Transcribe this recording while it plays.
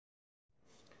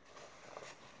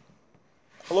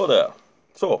Hello there.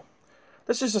 So,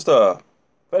 this is just a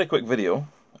very quick video.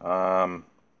 It's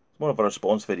more of a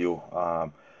response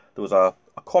video. There was a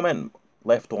comment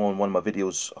left on one of my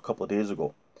videos a couple of days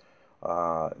ago.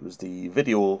 It was the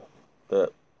video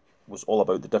that was all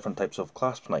about the different types of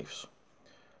clasp knives.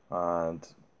 And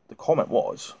the comment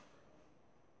was,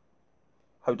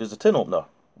 how does the tin opener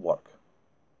work?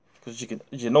 Because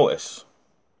as you notice,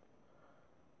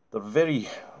 they're very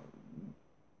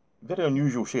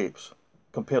unusual shapes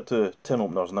compared to tin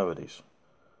openers nowadays.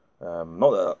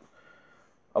 Not that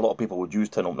a lot of people would use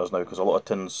tin openers now, because a lot of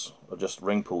tins are just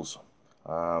ring pulls.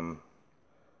 But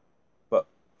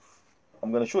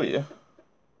I'm going to show you.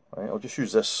 Right, I'll just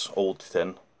use this old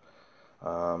tin.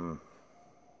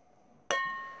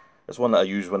 It's one that I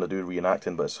use when I do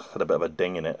reenacting, but it's had a bit of a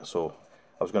ding in it, so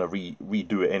I was going to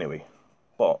redo it anyway.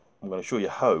 But I'm going to show you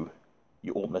how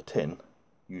you open a tin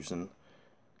using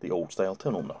the old style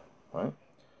tin opener. Right.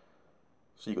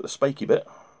 So you've got the spiky bit,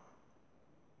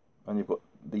 and you've got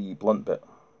the blunt bit.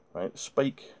 Right, the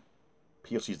spike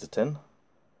pierces the tin,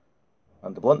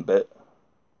 and the blunt bit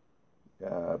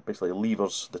basically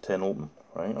levers the tin open.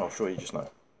 Right, I'll show you just now.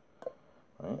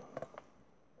 Right,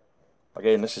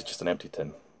 again, this is just an empty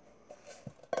tin.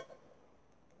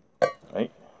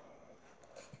 Right,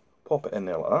 pop it in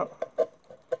there like that,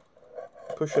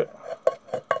 push it,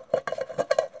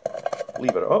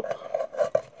 lever it up,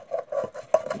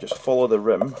 and just follow the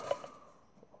rim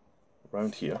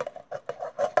around here.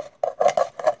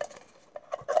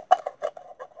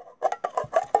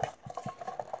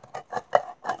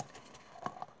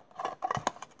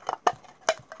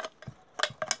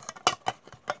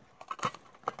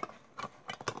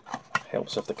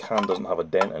 Helps if the can doesn't have a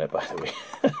dent in it, by the way.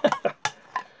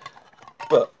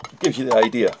 But gives you the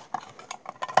idea.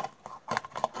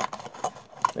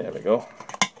 There we go.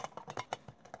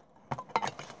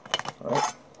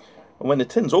 Right. And when the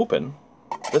tin's open,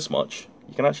 this much,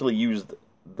 you can actually use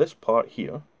this part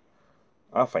here.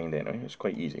 I find anyway, it's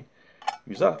quite easy.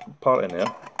 Use that part in there,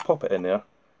 pop it in there,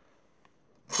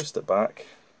 twist it back,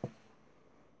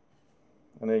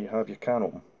 and there you have your can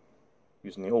open,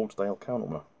 using the old style can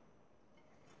opener.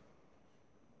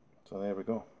 So there we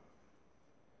go.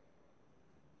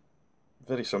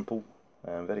 Very simple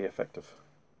and very effective.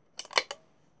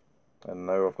 And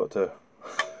now I've got to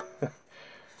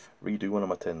redo one of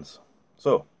my tins.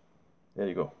 So, there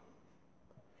you go.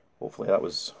 Hopefully that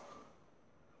was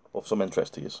of some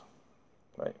interest to you.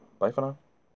 Right, bye for now.